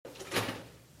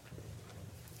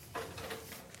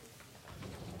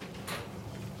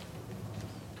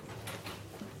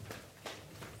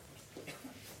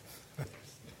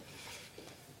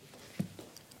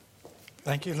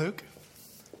Thank you, Luke.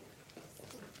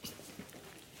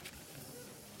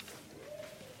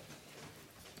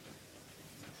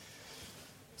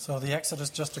 So the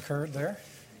Exodus just occurred there.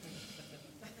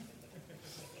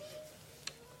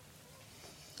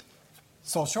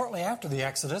 So shortly after the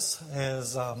Exodus,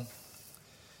 as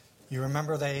you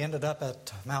remember, they ended up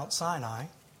at Mount Sinai,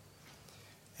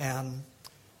 and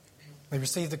they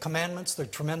received the commandments, the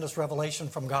tremendous revelation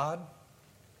from God,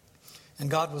 and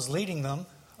God was leading them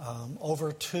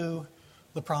over to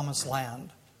the promised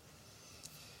land.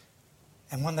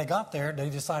 And when they got there, they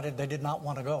decided they did not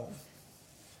want to go.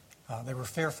 They were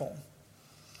fearful.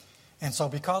 And so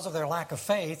because of their lack of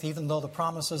faith, even though the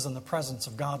promises and the presence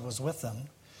of God was with them,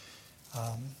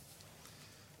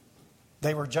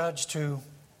 they were judged to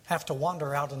have to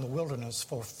wander out in the wilderness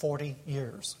for 40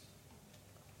 years.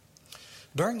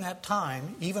 During that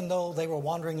time, even though they were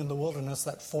wandering in the wilderness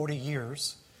that 40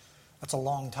 years, that's a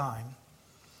long time,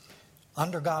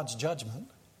 under God's judgment,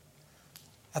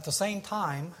 at the same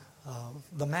time,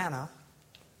 the manna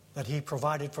that He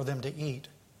provided for them to eat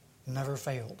never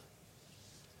failed.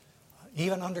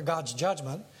 Even under God's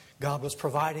judgment, God was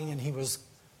providing, and He was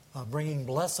bringing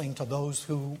blessing to those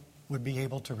who would be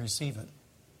able to receive it.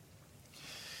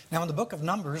 Now in the book of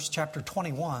Numbers, chapter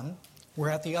 21, we're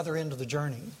at the other end of the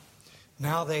journey.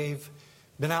 Now they've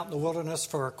been out in the wilderness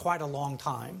for quite a long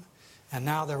time, and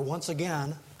now they're once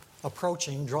again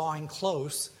approaching, drawing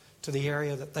close to the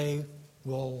area that they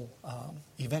will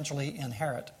eventually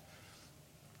inherit.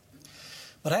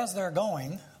 But as they're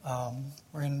going,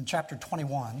 we're in chapter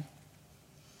 21,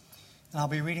 and I'll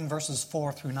be reading verses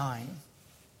 4 through 9.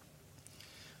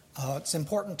 It's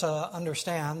important to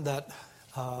understand that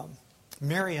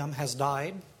Miriam has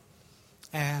died,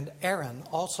 and Aaron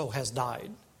also has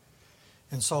died.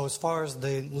 And so as far as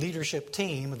the leadership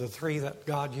team, the three that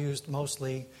God used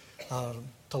mostly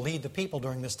to lead the people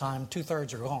during this time,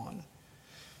 2/3 are gone.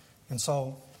 And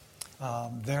so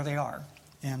there they are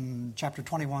in chapter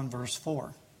 21, verse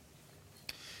 4.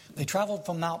 They traveled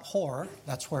from Mount Hor,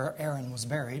 that's where Aaron was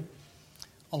buried,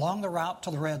 along the route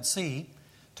to the Red Sea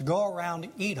to go around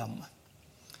Edom.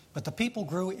 But the people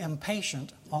grew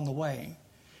impatient on the way.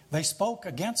 They spoke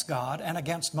against God and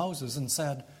against Moses and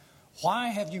said, "Why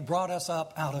have you brought us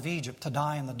up out of Egypt to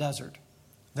die in the desert?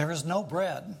 There is no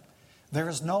bread, there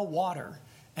is no water,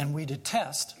 and we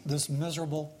detest this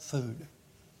miserable food."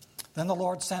 Then the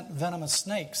Lord sent venomous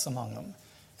snakes among them,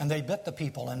 and they bit the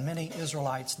people, and many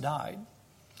Israelites died.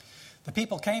 The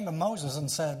people came to Moses and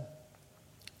said,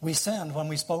 "We sinned when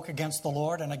we spoke against the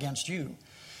Lord and against you.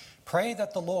 Pray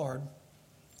that the Lord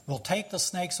will take the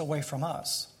snakes away from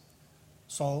us."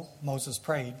 So Moses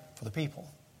prayed for the people.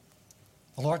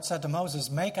 The Lord said to Moses,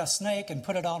 "Make a snake and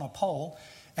put it on a pole.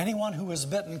 Anyone who is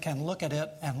bitten can look at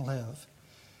it and live."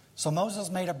 So Moses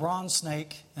made a bronze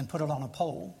snake and put it on a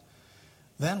pole.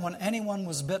 Then when anyone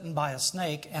was bitten by a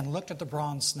snake and looked at the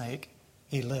bronze snake,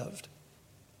 he lived.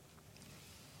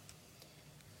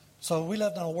 So we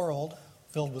lived in a world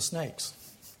filled with snakes.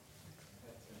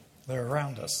 They're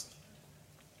around us.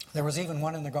 There was even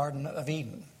one in the Garden of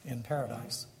Eden in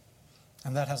paradise,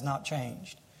 and that has not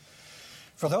changed.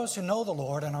 For those who know the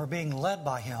Lord and are being led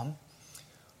by Him,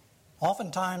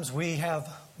 oftentimes we have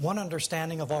one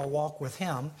understanding of our walk with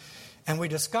Him, and we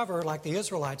discover, like the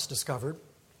Israelites discovered,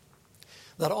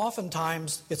 that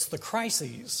oftentimes it's the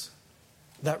crises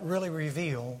that really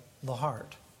reveal the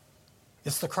heart.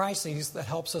 It's the crises that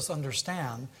helps us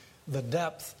understand the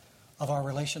depth of our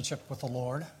relationship with the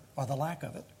Lord, or the lack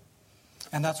of it.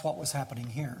 And that's what was happening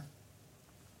here.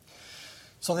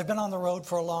 So they've been on the road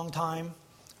for a long time.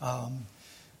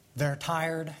 They're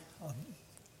tired.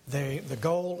 The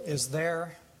goal is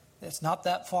there. It's not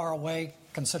that far away.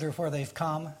 Consider where they've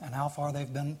come and how far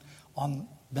they've been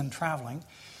traveling.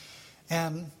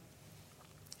 And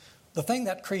the thing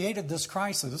that created this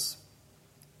crisis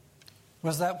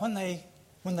was that when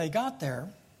they got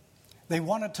there, they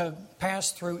wanted to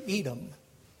pass through Edom.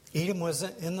 Edom was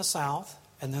in the south,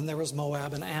 and then there was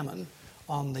Moab and Ammon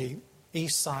on the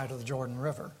east side of the Jordan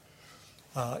River.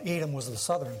 Edom was the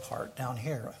southern part down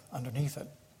here underneath it.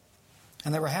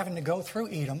 And they were having to go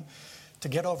through Edom to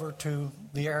get over to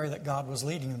the area that God was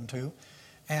leading them to.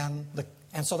 And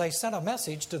so they sent a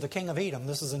message to the king of Edom.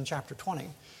 This is in chapter 20.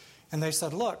 And they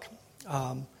said, "Look,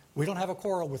 we don't have a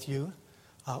quarrel with you.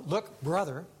 Look,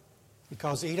 brother,"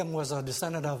 because Edom was a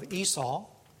descendant of Esau,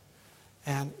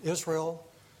 and Israel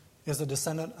is a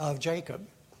descendant of Jacob.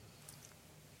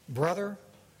 "Brother,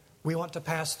 we want to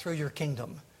pass through your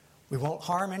kingdom. We won't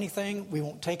harm anything. We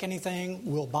won't take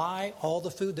anything. We'll buy all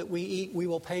the food that we eat. We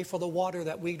will pay for the water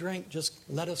that we drink. Just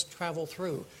let us travel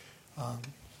through on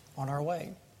our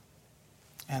way."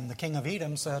 And the king of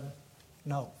Edom said,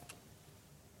 No.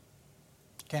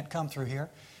 Can't come through here.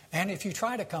 And if you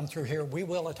try to come through here, we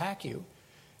will attack you.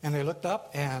 And they looked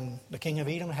up, and the king of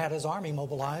Edom had his army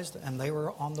mobilized, and they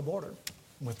were on the border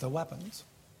with the weapons.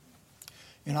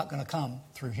 You're not going to come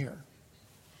through here.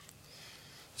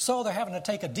 So they're having to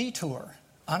take a detour,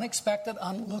 unexpected,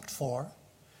 unlooked for,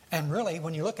 and really,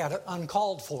 when you look at it,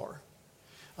 uncalled for.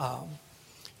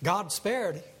 God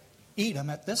spared Edom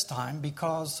at this time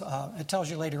because, it tells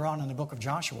you later on in the book of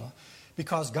Joshua,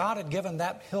 because God had given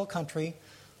that hill country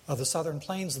of the southern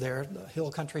plains there, the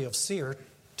hill country of Seir,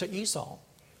 to Esau.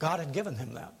 God had given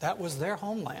him that. That was their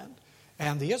homeland.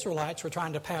 And the Israelites were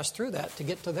trying to pass through that to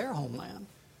get to their homeland.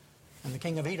 And the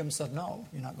king of Edom said, no,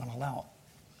 you're not going to allow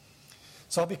it.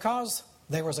 So because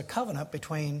there was a covenant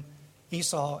between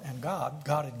Esau and God,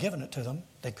 God had given it to them,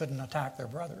 they couldn't attack their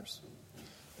brothers.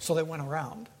 So they went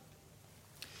around.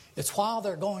 It's while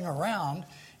they're going around,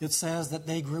 it says that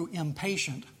they grew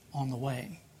impatient on the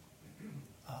way.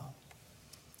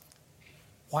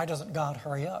 Why doesn't God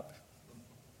hurry up?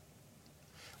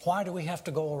 Why do we have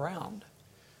to go around?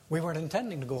 We weren't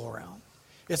intending to go around.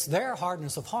 It's their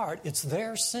hardness of heart. It's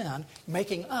their sin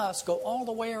making us go all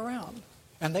the way around.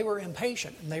 And they were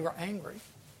impatient and they were angry.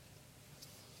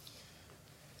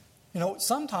 You know,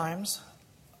 sometimes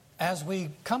as we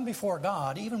come before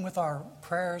God, even with our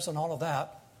prayers and all of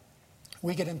that,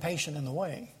 we get impatient in the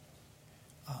way.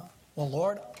 Well,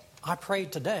 Lord, I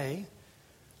prayed today,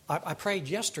 I prayed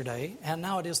yesterday, and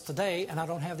now it is today, and I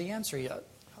don't have the answer yet.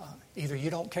 Either you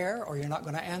don't care, or you're not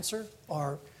going to answer,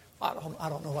 or I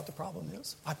don't know what the problem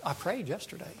is. I prayed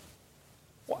yesterday.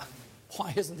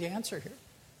 Why isn't the answer here?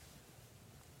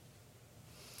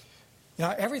 You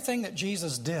know, everything that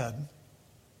Jesus did,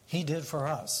 He did for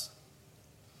us.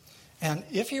 And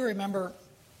if you remember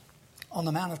on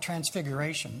the Mount of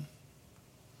Transfiguration,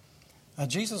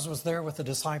 Jesus was there with the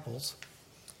disciples,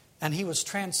 and He was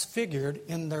transfigured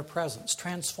in their presence,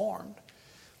 transformed.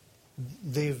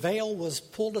 The veil was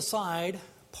pulled aside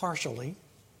partially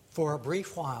for a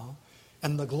brief while,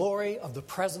 and the glory of the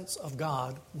presence of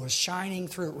God was shining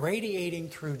through, radiating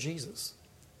through Jesus.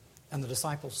 And the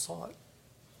disciples saw it.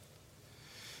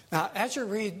 Now, as you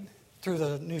read through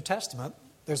the New Testament,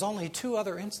 there's only 2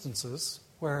 other instances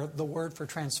where the word for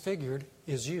transfigured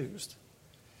is used.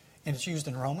 And it's used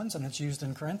in Romans and it's used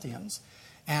in Corinthians.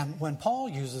 And when Paul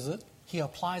uses it, he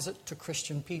applies it to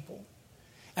Christian people.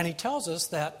 And he tells us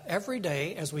that every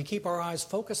day, as we keep our eyes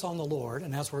focused on the Lord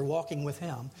and as we're walking with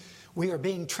Him, we are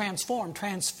being transformed,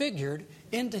 transfigured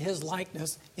into His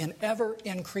likeness in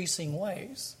ever-increasing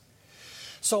ways.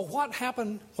 So what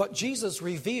happened, what Jesus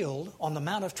revealed on the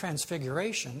Mount of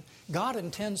Transfiguration, God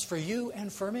intends for you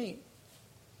and for me.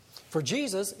 For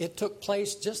Jesus, it took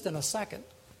place just in a second.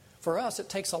 For us, it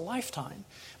takes a lifetime.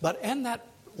 But in that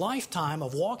lifetime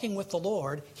of walking with the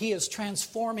Lord, He is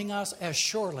transforming us as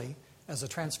surely as the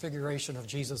transfiguration of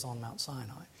Jesus on Mount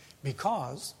Sinai.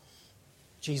 Because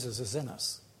Jesus is in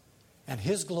us. And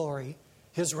His glory,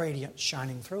 His radiance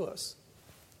shining through us.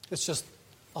 It's just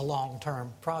a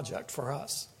long-term project for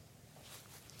us.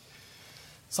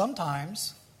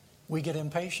 Sometimes we get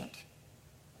impatient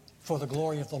for the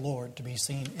glory of the Lord to be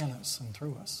seen in us and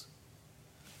through us.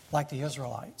 Like the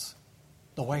Israelites,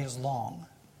 the way is long,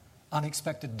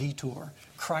 unexpected detour,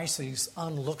 crises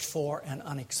unlooked for and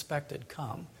unexpected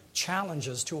come,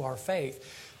 challenges to our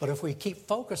faith. But if we keep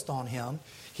focused on Him,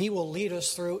 He will lead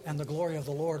us through, and the glory of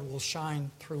the Lord will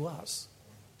shine through us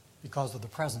because of the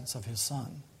presence of His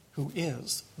Son, who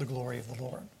is the glory of the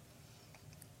Lord.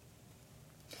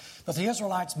 But the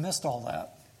Israelites missed all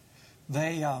that.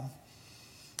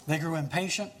 They grew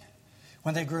impatient.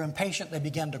 When they grew impatient, they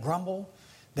began to grumble.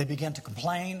 They began to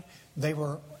complain. They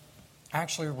were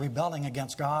actually rebelling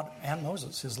against God and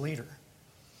Moses, His leader.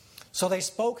 So they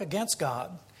spoke against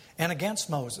God and against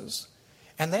Moses.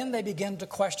 And then they began to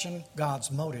question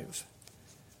God's motive.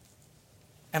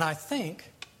 And I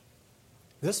think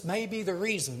this may be the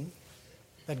reason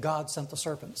that God sent the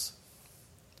serpents.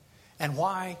 And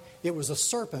why it was a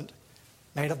serpent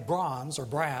made of bronze or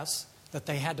brass that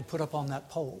they had to put up on that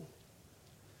pole.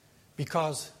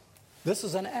 Because this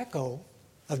is an echo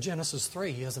of Genesis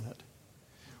 3, isn't it?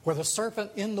 Where the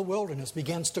serpent in the wilderness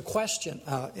begins to question,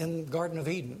 in the Garden of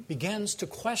Eden, begins to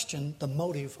question the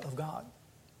motive of God.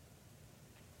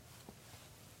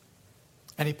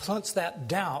 And he plants that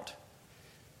doubt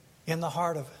in the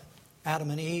heart of Adam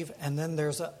and Eve, and then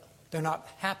they're not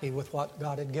happy with what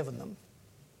God had given them.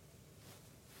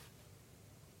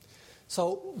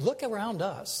 So look around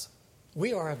us.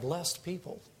 We are a blessed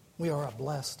people. We are a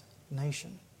blessed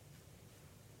nation.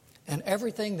 And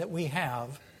everything that we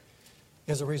have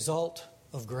is a result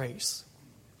of grace.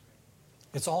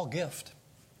 It's all gift.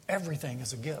 Everything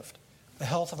is a gift. The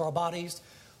health of our bodies,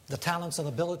 the talents and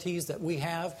abilities that we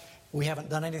haven't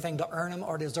done anything to earn them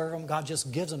or deserve them. God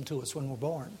just gives them to us when we're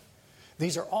born.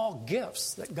 These are all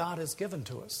gifts that God has given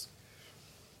to us.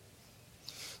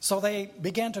 So they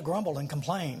began to grumble and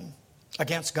complain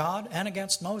against God and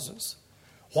against Moses.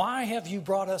 Why have you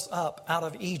brought us up out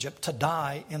of Egypt to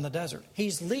die in the desert?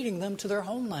 He's leading them to their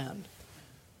homeland.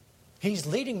 He's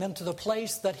leading them to the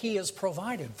place that He has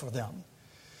provided for them.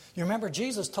 You remember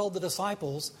Jesus told the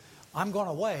disciples, I'm going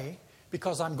away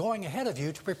because I'm going ahead of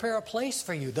you to prepare a place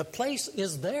for you. The place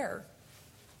is there.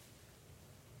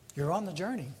 You're on the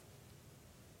journey.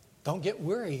 Don't get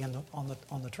weary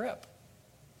on the trip.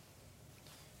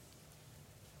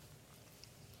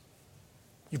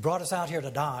 You brought us out here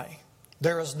to die.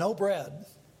 There is no bread.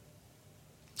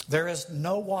 There is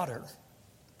no water.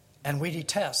 And we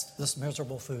detest this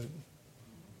miserable food.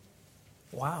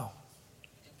 Wow.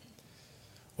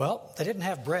 Well, they didn't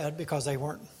have bread because they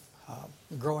weren't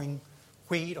growing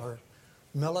wheat or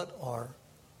millet or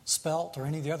spelt or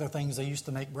any of the other things they used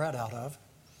to make bread out of.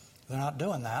 They're not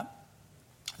doing that.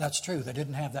 That's true. They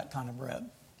didn't have that kind of bread.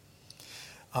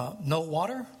 No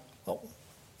water. Well,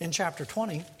 in chapter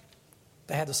 20,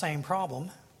 they had the same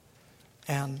problem.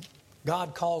 And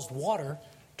God caused water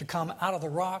to come out of the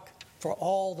rock for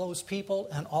all those people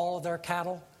and all of their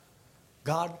cattle.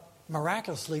 God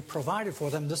miraculously provided for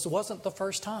them. This wasn't the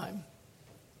first time.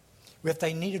 If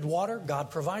they needed water,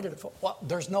 God provided it for. Well,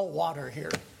 there's no water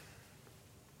here.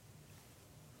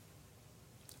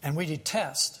 And we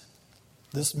detest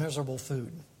this miserable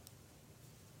food.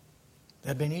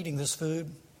 They've been eating this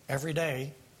food every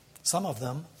day, some of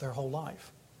them their whole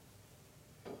life.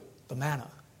 The manna.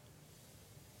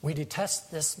 We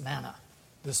detest this manna,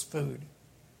 this food.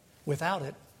 Without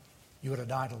it, you would have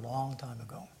died a long time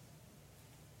ago.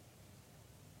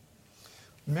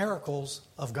 Miracles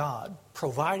of God,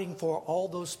 providing for all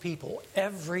those people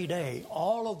every day,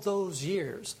 all of those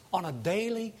years, on a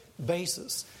daily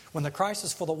basis. When the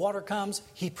crisis for the water comes,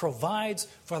 He provides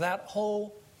for that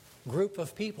whole group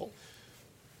of people.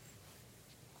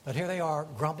 But here they are,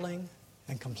 grumbling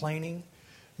and complaining.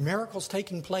 Miracles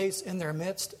taking place in their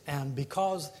midst, and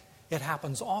because it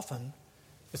happens often,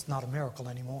 it's not a miracle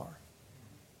anymore.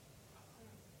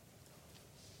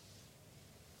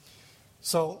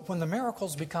 So when the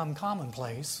miracles become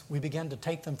commonplace, we begin to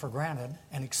take them for granted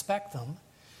and expect them.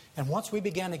 And once we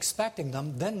begin expecting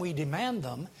them, then we demand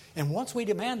them. And once we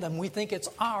demand them, we think it's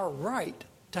our right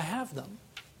to have them.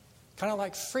 Kind of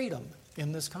like freedom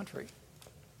in this country.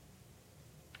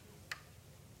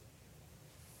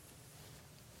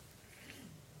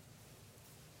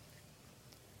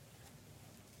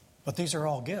 But these are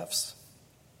all gifts.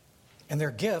 And they're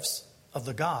gifts of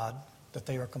the God that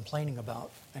they are complaining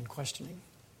about and questioning.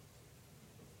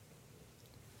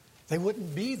 They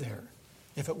wouldn't be there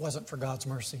if it wasn't for God's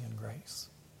mercy and grace.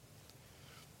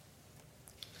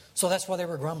 So that's why they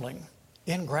were grumbling.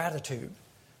 Ingratitude,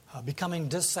 becoming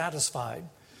dissatisfied,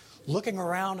 looking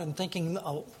around and thinking,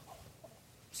 oh,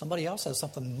 somebody else has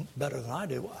something better than I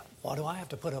do. Why do I have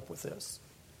to put up with this?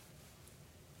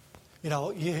 You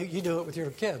know, you do it with your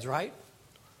kids, right?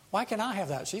 Why can't I have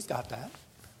that? She's got that.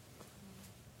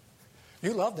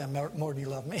 You love them more than you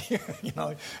love me. You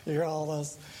know, you hear all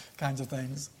those kinds of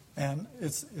things. And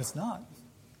it's not.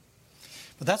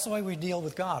 But that's the way we deal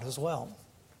with God as well.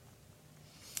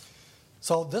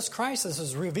 So this crisis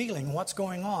is revealing what's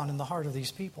going on in the heart of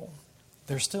these people.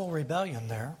 There's still rebellion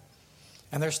there.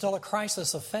 And there's still a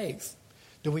crisis of faith.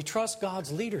 Do we trust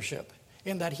God's leadership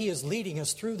in that He is leading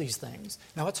us through these things?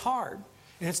 Now it's hard,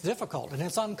 and it's difficult, and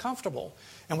it's uncomfortable,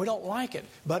 and we don't like it.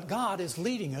 But God is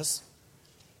leading us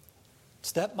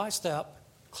step by step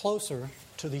closer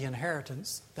to the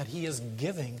inheritance that He is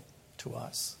giving to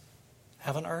us.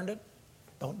 Haven't earned it,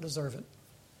 don't deserve it.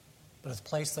 But it's a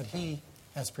place that He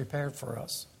has prepared for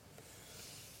us.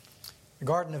 The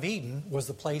Garden of Eden was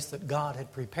the place that God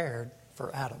had prepared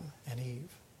for Adam and Eve.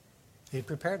 He had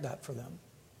prepared that for them.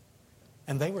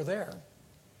 And they were there.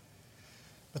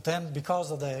 But then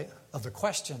because of the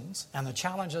questions and the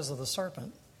challenges of the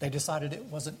serpent, they decided it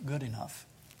wasn't good enough.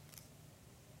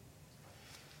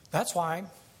 That's why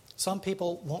some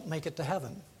people won't make it to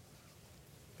heaven.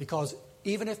 Because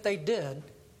even if they did,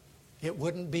 it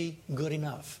wouldn't be good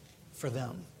enough for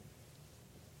them.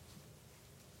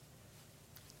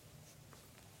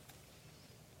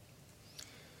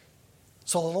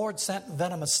 So the Lord sent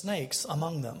venomous snakes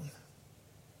among them.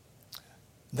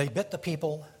 They bit the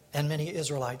people, and many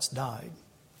Israelites died.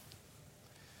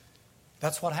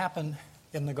 That's what happened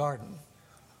in the garden.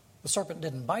 The serpent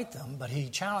didn't bite them, but he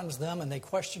challenged them, and they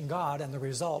questioned God, and the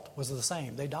result was the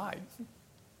same. They died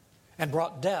and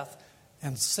brought death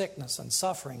and sickness and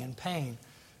suffering and pain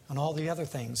and all the other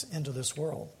things into this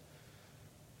world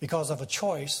because of a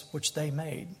choice which they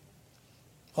made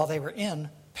while they were in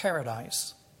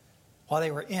paradise, while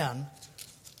they were in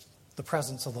the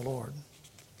presence of the Lord.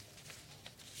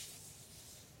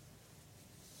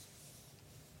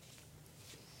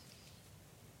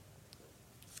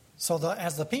 So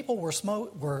as the people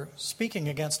were speaking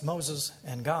against Moses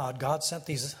and God, God sent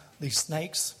these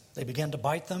snakes. They began to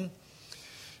bite them.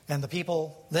 And the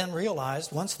people then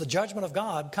realized once the judgment of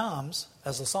God comes,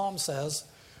 as the psalm says,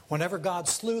 whenever God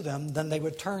slew them, then they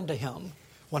would turn to him.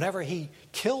 Whenever he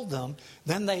killed them,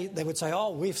 then they would say,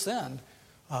 oh, we've sinned.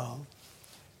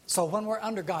 So when we're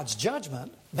under God's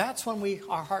judgment, that's when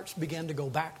our hearts begin to go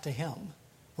back to him.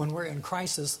 When we're in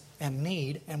crisis and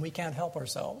need and we can't help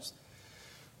ourselves.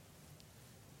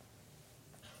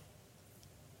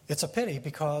 It's a pity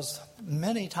because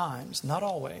many times, not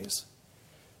always,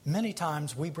 many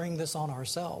times we bring this on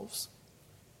ourselves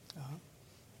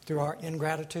through our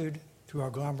ingratitude, through our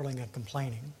grumbling and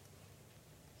complaining.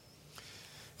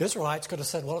 The Israelites could have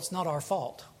said, well, it's not our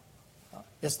fault.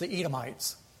 It's the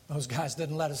Edomites. Those guys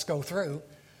didn't let us go through.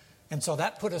 And so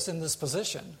that put us in this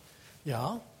position.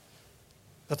 Yeah,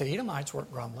 but the Edomites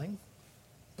weren't grumbling.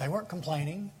 They weren't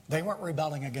complaining. They weren't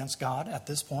rebelling against God at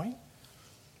this point.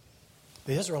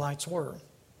 The Israelites were.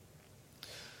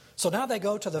 So now they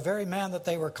go to the very man that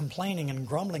they were complaining and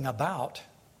grumbling about.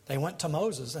 They went to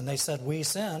Moses and they said, we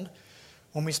sinned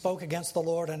when we spoke against the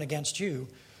Lord and against you.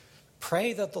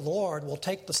 Pray that the Lord will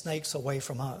take the snakes away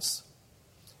from us.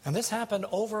 And this happened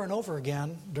over and over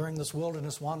again during this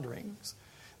wilderness wanderings.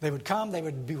 They would come, they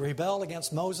would rebel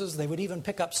against Moses. They would even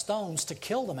pick up stones to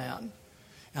kill the man.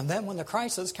 And then when the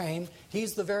crisis came,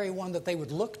 he's the very one that they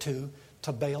would look to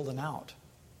bail them out.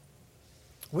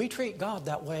 We treat God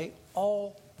that way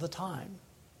all the time,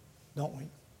 don't we?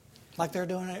 Like they're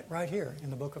doing it right here in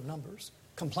the book of Numbers.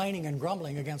 Complaining and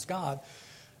grumbling against God,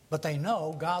 but they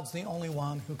know God's the only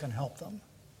one who can help them.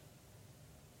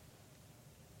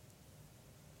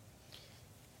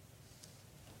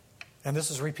 And this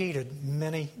is repeated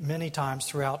many, many times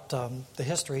throughout the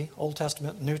history, Old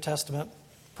Testament, New Testament,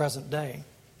 present day.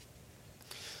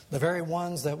 The very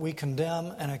ones that we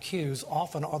condemn and accuse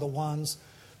often are the ones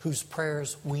whose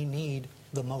prayers we need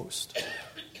the most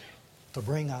to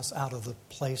bring us out of the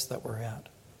place that we're at.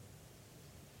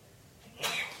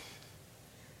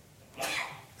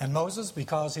 And Moses,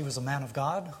 because he was a man of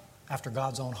God, after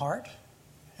God's own heart,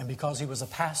 and because he was a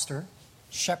pastor,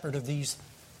 shepherd of these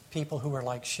people who were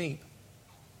like sheep,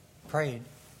 prayed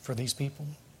for these people.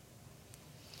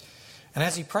 And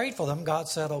as he prayed for them, God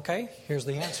said, okay, here's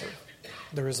the answer.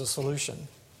 There is a solution.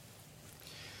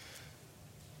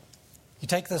 You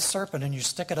take this serpent and you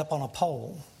stick it up on a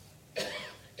pole.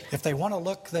 If they want to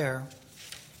look there,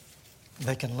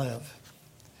 they can live.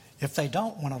 If they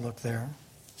don't want to look there,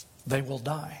 they will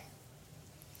die.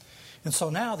 And so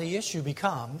now the issue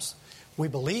becomes, we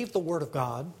believe the Word of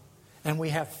God and we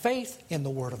have faith in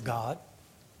the Word of God,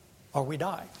 or we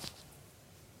die.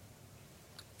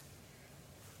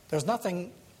 There's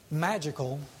nothing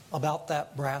magical about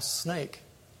that brass snake.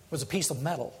 It was a piece of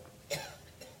metal.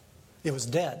 It was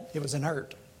dead. It was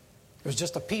inert. It was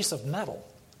just a piece of metal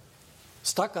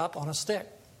stuck up on a stick.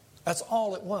 That's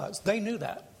all it was. They knew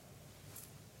that.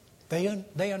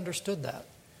 They understood that.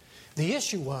 The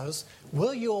issue was,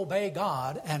 will you obey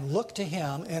God and look to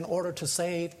Him in order to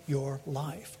save your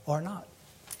life or not?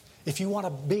 If you want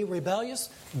to be rebellious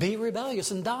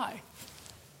and die.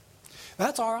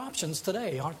 That's our options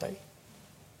today, aren't they?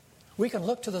 We can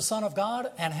look to the Son of God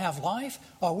and have life,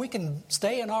 or we can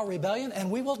stay in our rebellion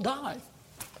and we will die.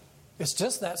 It's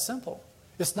just that simple.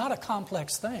 It's not a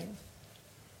complex thing.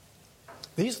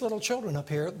 These little children up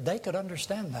here, they could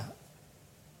understand that.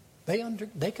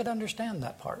 They could understand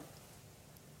that part.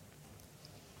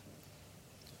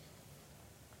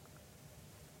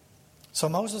 So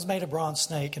Moses made a bronze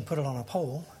snake and put it on a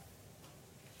pole.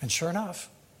 And sure enough,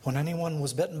 when anyone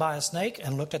was bitten by a snake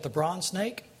and looked at the bronze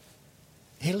snake,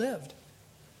 he lived.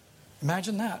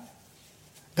 Imagine that.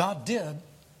 God did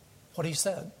what He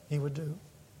said He would do.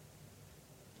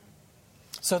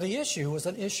 So the issue was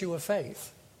an issue of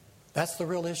faith. That's the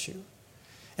real issue.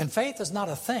 And faith is not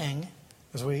a thing,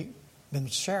 as we've been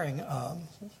sharing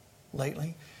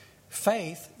lately.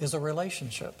 Faith is a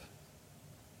relationship.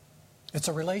 It's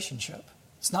a relationship.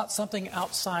 It's not something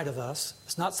outside of us.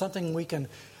 It's not something we can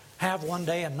have one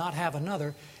day and not have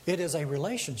another. It is a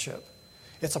relationship.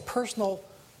 It's a personal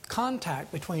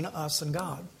contact between us and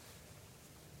God.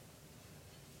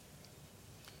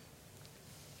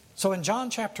 So in John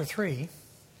chapter 3,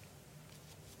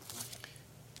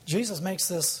 Jesus makes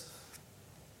this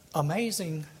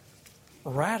amazing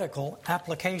radical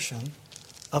application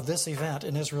of this event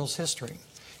in Israel's history.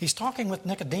 He's talking with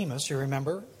Nicodemus, you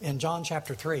remember, in John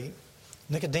chapter 3.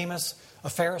 Nicodemus, a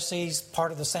Pharisee,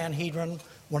 part of the Sanhedrin,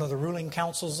 one of the ruling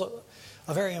councils,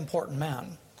 a very important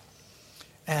man.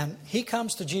 And he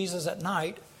comes to Jesus at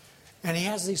night, and he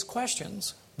has these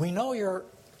questions. We know you're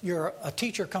a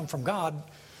teacher come from God,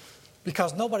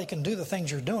 because nobody can do the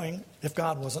things you're doing if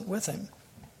God wasn't with him.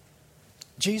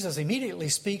 Jesus immediately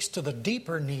speaks to the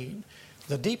deeper need,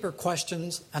 the deeper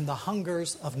questions, and the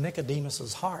hungers of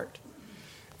Nicodemus's heart.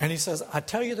 And he says, I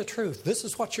tell you the truth, this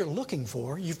is what you're looking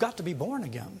for. You've got to be born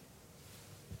again.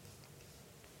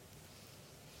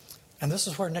 And this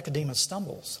is where Nicodemus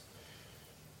stumbles.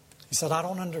 He said, I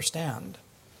don't understand.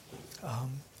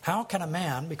 How can a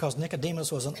man, because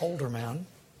Nicodemus was an older man,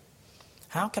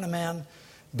 how can a man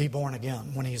be born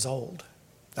again when he's old?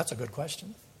 That's a good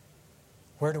question.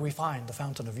 Where do we find the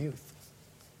fountain of youth?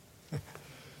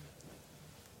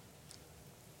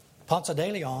 Ponce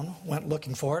de Leon went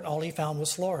looking for it. All he found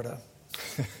was Florida.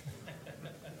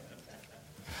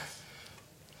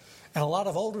 And a lot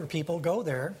of older people go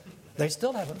there. They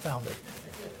still haven't found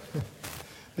it.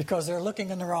 Because they're looking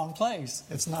in the wrong place.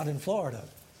 It's not in Florida.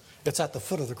 It's at the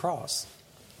foot of the cross.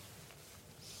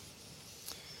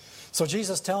 So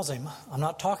Jesus tells him, I'm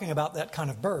not talking about that kind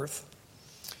of birth.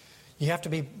 You have to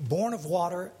be born of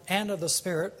water and of the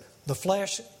Spirit. The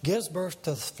flesh gives birth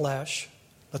to the flesh,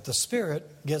 but the Spirit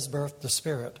gives birth to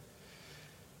spirit.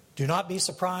 Do not be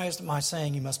surprised at my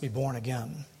saying you must be born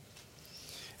again.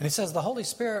 And he says the Holy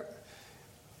Spirit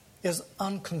is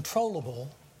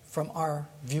uncontrollable from our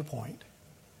viewpoint.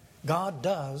 God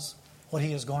does what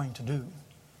he is going to do.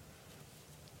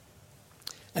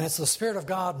 And it's the Spirit of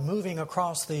God moving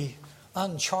across the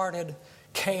uncharted,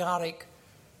 chaotic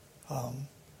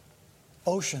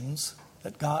oceans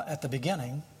that God, at the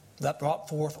beginning, that brought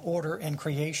forth order and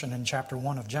creation in chapter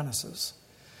 1 of Genesis.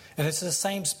 And it's the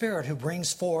same Spirit who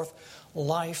brings forth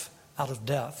life out of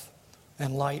death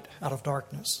and light out of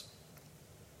darkness.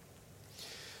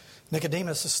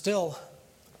 Nicodemus is still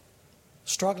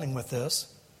struggling with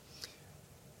this.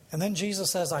 And then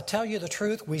Jesus says, I tell you the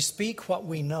truth, we speak what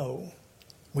we know.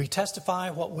 We testify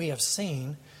what we have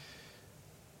seen,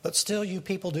 but still you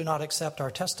people do not accept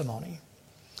our testimony.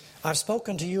 I've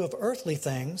spoken to you of earthly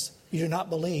things. You do not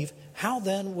believe. How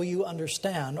then will you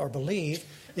understand or believe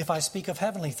if I speak of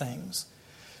heavenly things?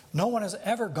 No one has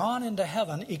ever gone into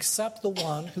heaven except the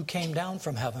one who came down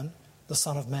from heaven, the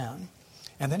Son of Man.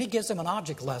 And then he gives him an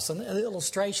object lesson, an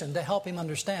illustration to help him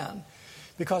understand.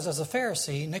 Because as a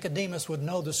Pharisee, Nicodemus would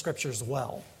know the Scriptures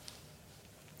well.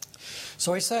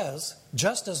 So he says,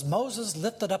 just as Moses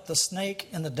lifted up the snake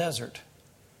in the desert,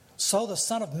 so the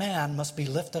Son of Man must be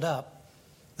lifted up,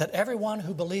 that everyone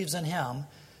who believes in him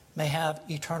may have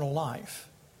eternal life.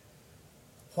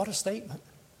 What a statement.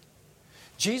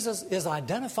 Jesus is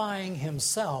identifying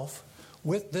himself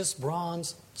with this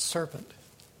bronze serpent.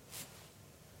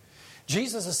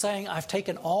 Jesus is saying, I've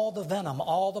taken all the venom,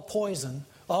 all the poison,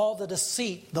 all the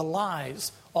deceit, the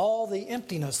lies, all the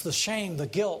emptiness, the shame, the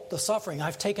guilt, the suffering.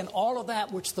 I've taken all of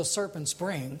that which the serpents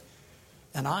bring,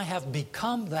 and I have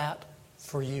become that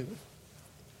for you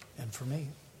and for me.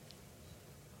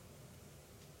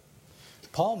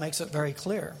 Paul makes it very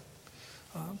clear.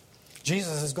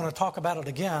 Jesus is going to talk about it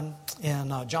again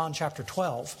in John chapter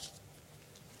 12.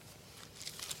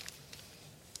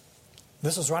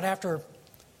 This is right after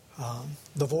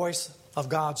the voice of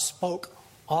God spoke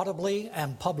audibly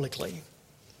and publicly.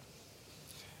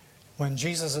 When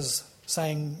Jesus is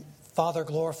saying, Father,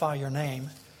 glorify your name,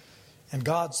 and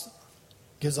God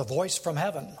gives a voice from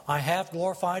heaven, I have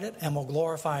glorified it and will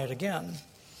glorify it again.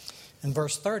 In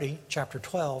verse 30, chapter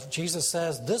 12, Jesus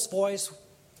says, this voice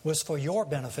was for your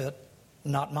benefit,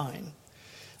 not mine.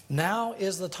 Now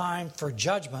is the time for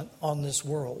judgment on this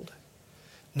world.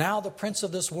 Now the prince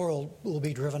of this world will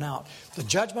be driven out. The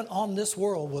judgment on this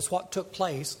world was what took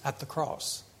place at the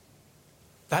cross.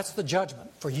 That's the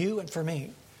judgment for you and for me.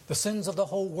 The sins of the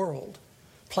whole world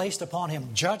placed upon him.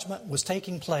 Judgment was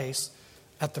taking place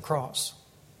at the cross.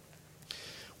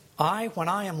 When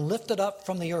I am lifted up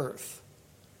from the earth,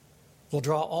 will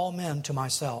draw all men to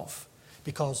myself,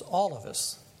 because all of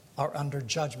us are under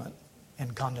judgment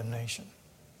and condemnation.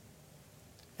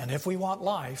 And if we want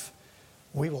life,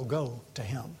 we will go to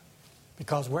him,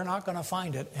 because we're not going to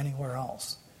find it anywhere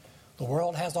else. The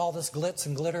world has all this glitz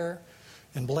and glitter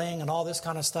and bling and all this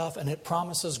kind of stuff, and it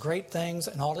promises great things,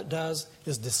 and all it does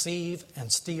is deceive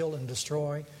and steal and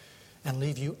destroy and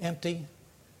leave you empty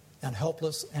and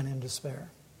helpless and in despair.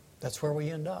 That's where we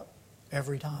end up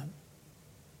every time,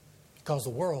 because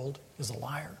the world is a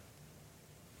liar.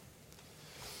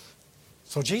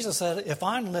 So Jesus said, if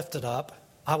I'm lifted up,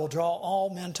 I will draw all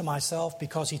men to myself,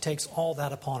 because he takes all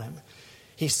that upon him.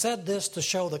 He said this to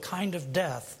show the kind of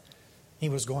death he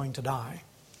was going to die.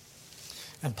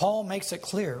 And Paul makes it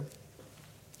clear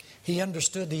he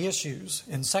understood the issues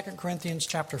in 2 Corinthians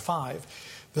chapter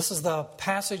 5. This is the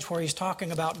passage where he's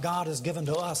talking about God has given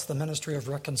to us the ministry of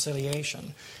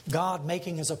reconciliation. God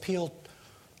making his appeal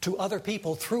to other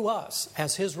people through us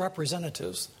as his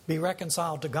representatives, be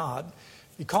reconciled to God.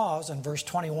 Because, in verse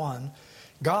 21,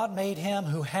 God made him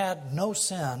who had no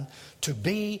sin to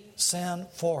be sin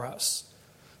for us,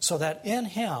 so that in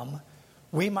him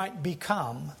we might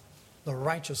become the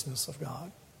righteousness of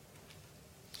God.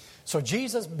 So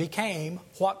Jesus became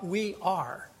what we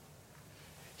are.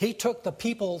 He took the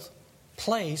people's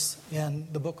place in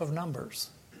the book of Numbers.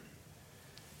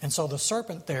 And so the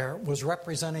serpent there was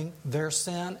representing their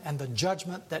sin and the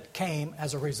judgment that came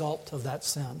as a result of that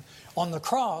sin. On the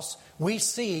cross, we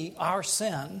see our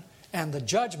sin and the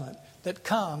judgment that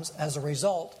comes as a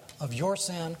result of your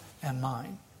sin and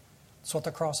mine. That's what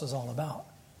the cross is all about.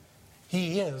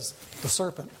 He is the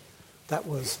serpent that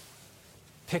was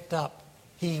picked up.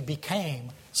 He became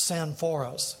sin for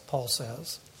us, Paul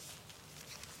says.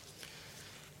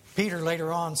 Peter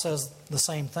later on says the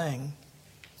same thing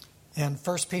in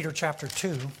 1 Peter chapter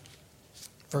 2,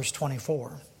 verse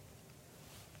 24.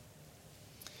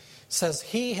 It says,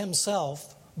 he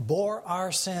himself bore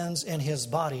our sins in his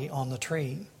body on the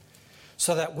tree,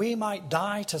 so that we might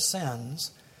die to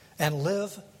sins and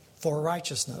live for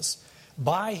righteousness.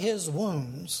 By his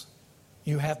wounds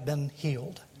you have been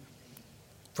healed.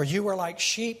 For you were like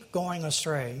sheep going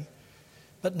astray,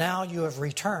 but now you have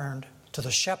returned to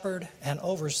the shepherd and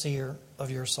overseer of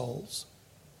your souls.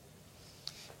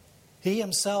 He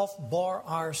himself bore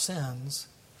our sins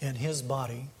in his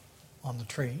body on the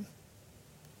tree,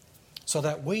 so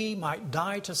that we might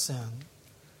die to sin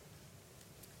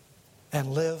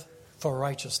and live for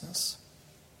righteousness.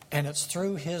 And it's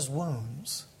through his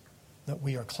wounds that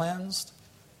we are cleansed,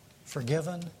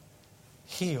 forgiven,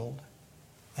 healed,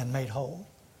 and made whole.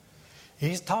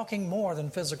 He's talking more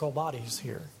than physical bodies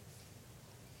here,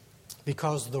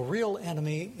 because the real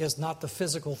enemy is not the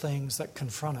physical things that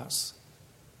confront us.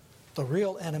 The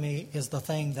real enemy is the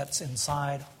thing that's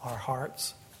inside our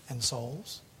hearts and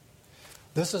souls.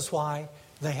 This is why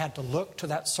they had to look to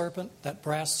that serpent, that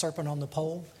brass serpent on the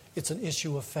pole. It's an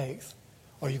issue of faith.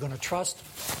 Are you going to trust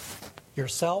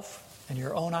yourself and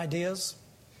your own ideas,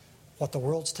 what the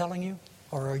world's telling you,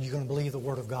 or are you going to believe the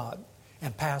Word of God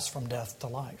and pass from death to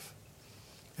life?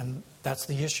 And that's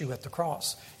the issue at the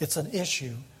cross. It's an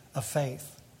issue of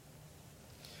faith.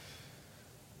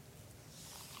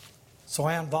 So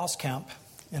Ann Voskamp,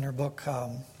 in her book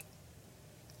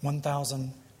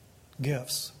 1,000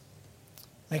 Gifts,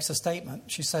 makes a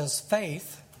statement. She says,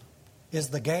 faith is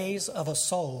the gaze of a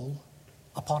soul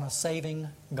upon a saving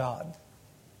God.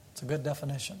 It's a good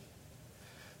definition.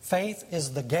 Faith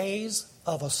is the gaze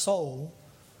of a soul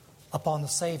upon the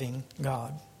saving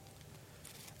God.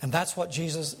 And that's what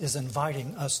Jesus is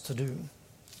inviting us to do.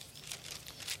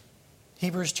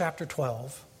 Hebrews chapter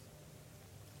 12.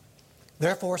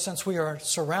 Therefore, since we are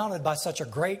surrounded by such a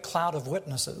great cloud of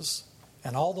witnesses,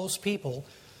 and all those people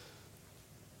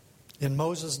in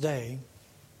Moses' day,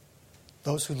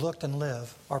 those who looked and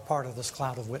lived, are part of this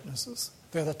cloud of witnesses.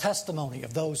 They're the testimony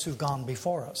of those who've gone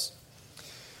before us.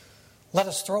 Let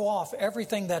us throw off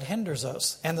everything that hinders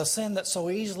us and the sin that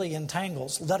so easily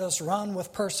entangles. Let us run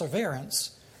with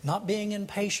perseverance, not being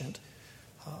impatient,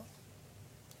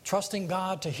 trusting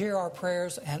God to hear our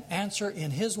prayers and answer in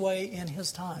his way, in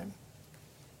his time.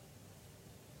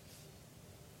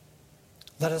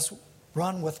 Let us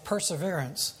run with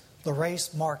perseverance the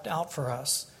race marked out for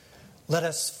us. Let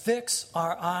us fix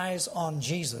our eyes on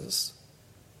Jesus,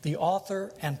 the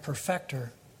author and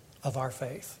perfecter of our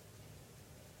faith.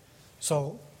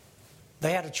 So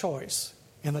they had a choice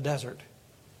in the desert.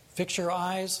 Fix your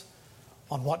eyes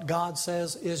on what God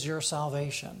says is your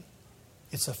salvation.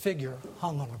 It's a figure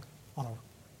hung on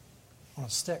a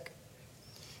stick.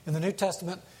 In the New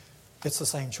Testament, it's the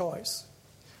same choice.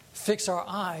 Fix our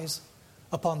eyes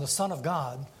upon the Son of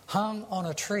God, hung on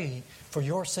a tree for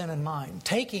your sin and mine,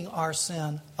 taking our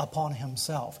sin upon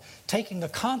himself, taking the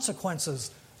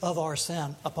consequences of our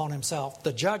sin upon himself,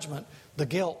 the judgment, the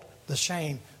guilt, the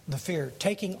shame, the fear,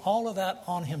 taking all of that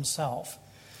on himself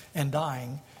and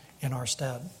dying in our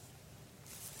stead.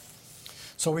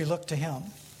 So we look to him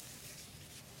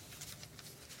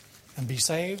and be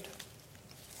saved,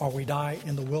 or we die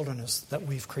in the wilderness that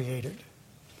we've created.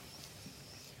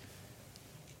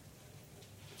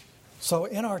 So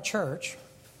in our church,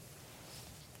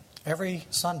 every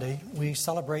Sunday we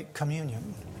celebrate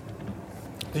communion.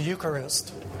 the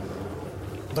Eucharist,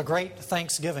 the great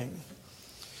Thanksgiving.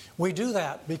 We do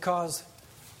that because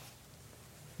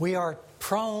we are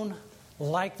prone,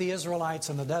 like the Israelites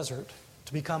in the desert,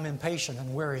 to become impatient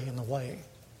and weary in the way.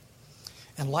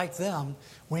 And like them,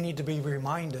 we need to be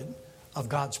reminded of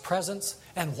God's presence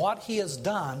and what He has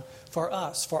done for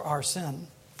us, for our sin.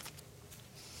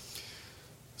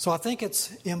 So I think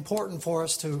it's important for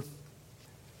us to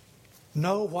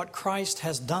know what Christ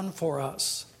has done for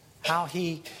us, how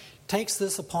He takes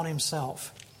this upon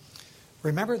Himself.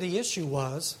 Remember, the issue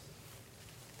was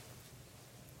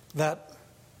that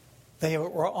they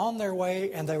were on their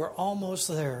way and they were almost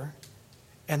there.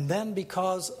 And then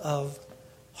because of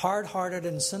hard-hearted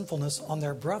and sinfulness on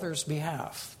their brother's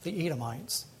behalf, the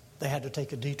Edomites, they had to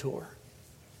take a detour.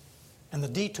 And the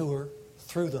detour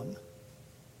threw them.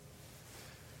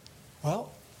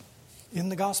 Well, in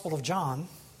the Gospel of John,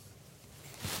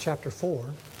 chapter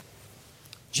 4,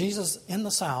 Jesus in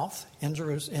the south, in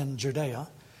Judea,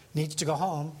 needs to go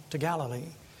home to Galilee.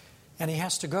 And He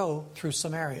has to go through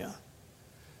Samaria.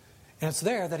 And it's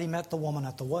there that He met the woman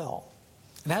at the well.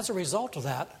 And as a result of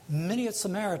that, many of the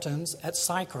Samaritans at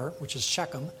Sychar, which is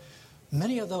Shechem,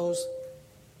 many of those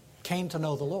came to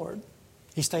know the Lord.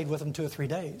 He stayed with them 2 or 3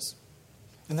 days.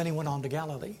 And then He went on to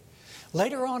Galilee.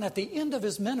 Later on, at the end of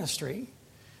His ministry,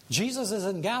 Jesus is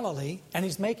in Galilee and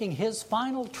He's making His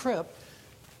final trip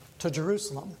to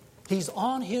Jerusalem. He's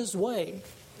on His way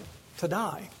to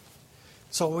die.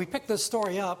 So we pick this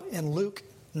story up in Luke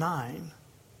 9.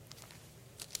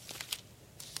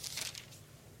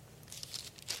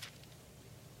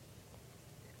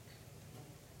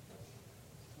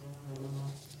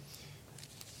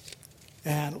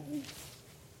 And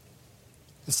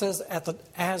it says,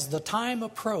 as the time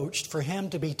approached for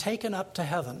Him to be taken up to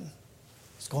heaven,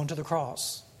 He's going to the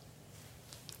cross,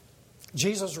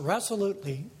 Jesus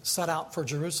resolutely set out for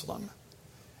Jerusalem.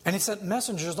 And He sent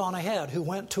messengers on ahead who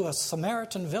went to a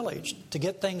Samaritan village to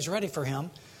get things ready for Him.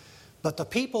 But the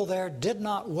people there did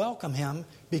not welcome Him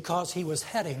because He was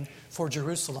heading for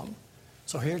Jerusalem.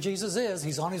 So here Jesus is.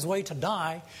 He's on His way to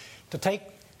die, to take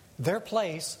their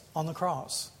place on the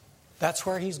cross. That's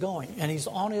where He's going. And He's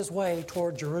on His way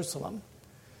toward Jerusalem.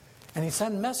 And He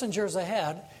sent messengers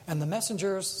ahead. And the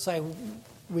messengers say,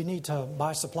 we need to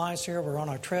buy supplies here. We're on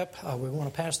our trip. We want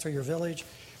to pass through your village.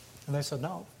 And they said,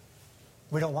 no,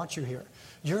 we don't want you here.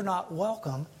 You're not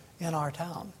welcome in our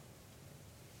town.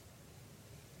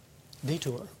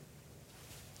 Detour.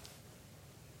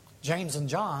 James and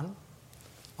John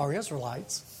are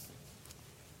Israelites.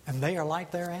 And they are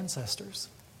like their ancestors.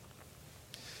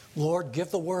 Lord,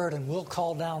 give the word and we'll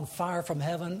call down fire from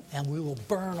heaven and we will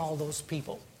burn all those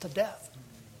people to death.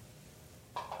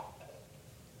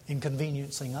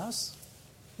 Inconveniencing us,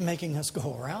 making us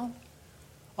go around.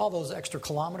 All those extra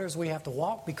kilometers we have to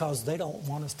walk because they don't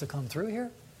want us to come through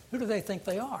here. Who do they think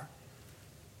they are?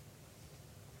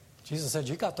 Jesus said,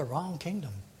 you got the wrong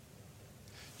kingdom.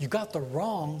 You got the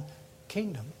wrong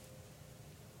kingdom.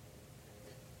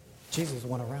 Jesus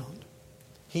went around.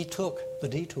 He took the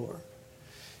detour.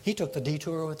 He took the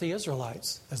detour with the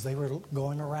Israelites as they were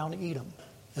going around Edom.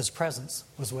 His presence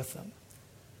was with them.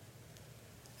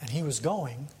 And He was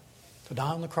going to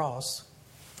die on the cross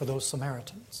for those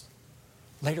Samaritans.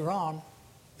 Later on,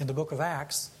 in the book of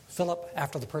Acts, Philip,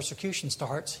 after the persecution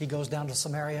starts, he goes down to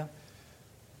Samaria.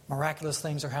 Miraculous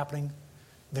things are happening.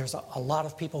 There's a lot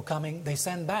of people coming. They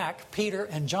send back Peter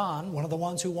and John, one of the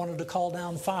ones who wanted to call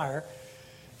down fire.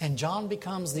 And John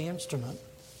becomes the instrument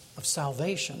of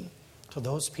salvation to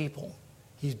those people.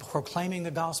 He's proclaiming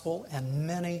the gospel, and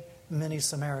many, many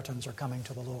Samaritans are coming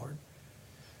to the Lord.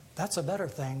 That's a better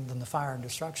thing than the fire and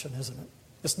destruction, isn't it?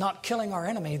 It's not killing our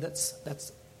enemy that's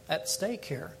at stake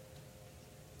here.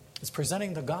 It's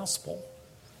presenting the gospel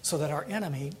so that our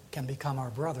enemy can become our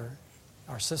brother,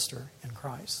 our sister in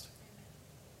Christ.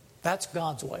 That's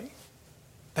God's way.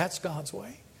 That's God's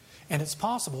way. And it's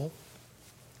possible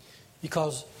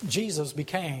because Jesus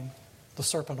became the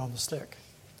serpent on the stick,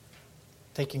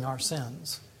 taking our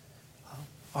sins,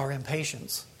 our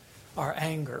impatience, our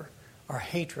anger, our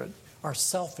hatred, our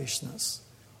selfishness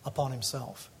upon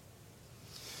Himself.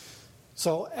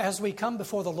 So as we come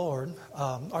before the Lord,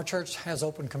 our church has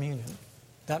open communion.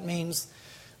 That means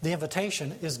the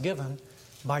invitation is given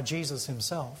by Jesus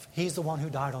Himself. He's the one who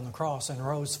died on the cross and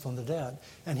rose from the dead,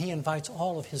 and He invites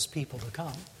all of His people to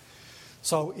come.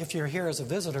 So if you're here as a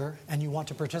visitor and you want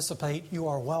to participate, you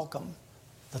are welcome.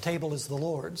 The table is the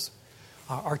Lord's.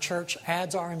 Our church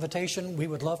adds our invitation. We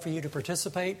would love for you to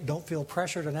participate. Don't feel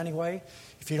pressured in any way.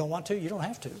 If you don't want to, you don't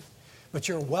have to. But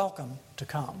you're welcome to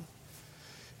come.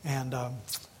 And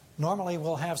normally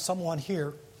we'll have someone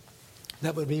here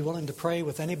that would be willing to pray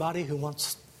with anybody who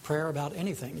wants prayer about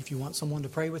anything. If you want someone to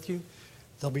pray with you,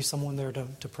 there'll be someone there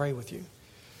to pray with you.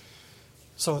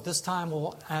 So at this time,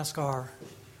 we'll ask our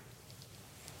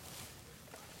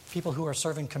people who are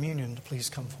serving communion to please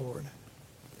come forward.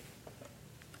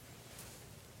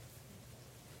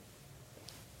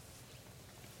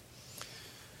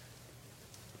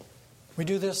 We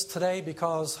do this today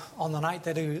because on the night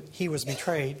that he was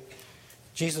betrayed,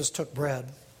 Jesus took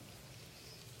bread.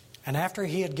 And after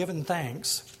he had given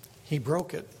thanks, he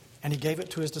broke it and he gave it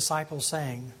to his disciples,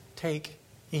 saying, "Take,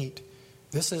 eat.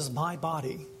 This is my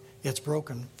body. It's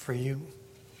broken for you."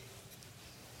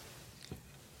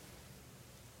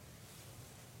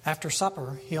 After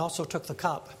supper, he also took the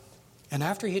cup. And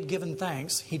after he had given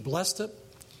thanks, he blessed it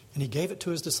and he gave it to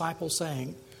his disciples,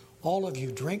 saying, "All of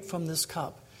you drink from this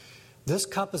cup. This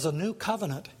cup is a new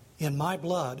covenant in my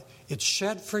blood. It's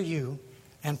shed for you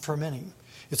and for many.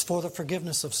 It's for the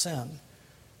forgiveness of sin."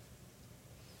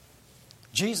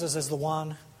 Jesus is the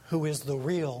one who is the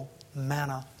real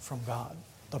manna from God,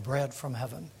 the bread from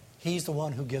heaven. He's the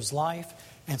one who gives life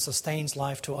and sustains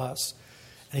life to us.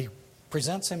 And he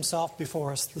presents himself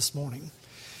before us this morning.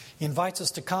 He invites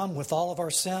us to come with all of our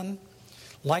sin,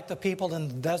 like the people in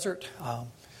the desert,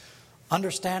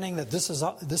 understanding that this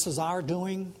is our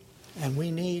doing, and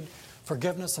we need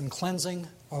forgiveness and cleansing,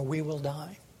 or we will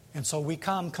die. And so we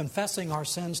come confessing our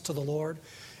sins to the Lord,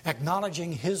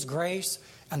 acknowledging His grace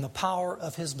and the power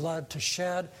of His blood to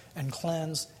shed and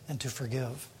cleanse and to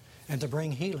forgive and to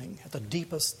bring healing at the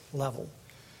deepest level.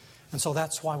 And so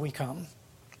that's why we come.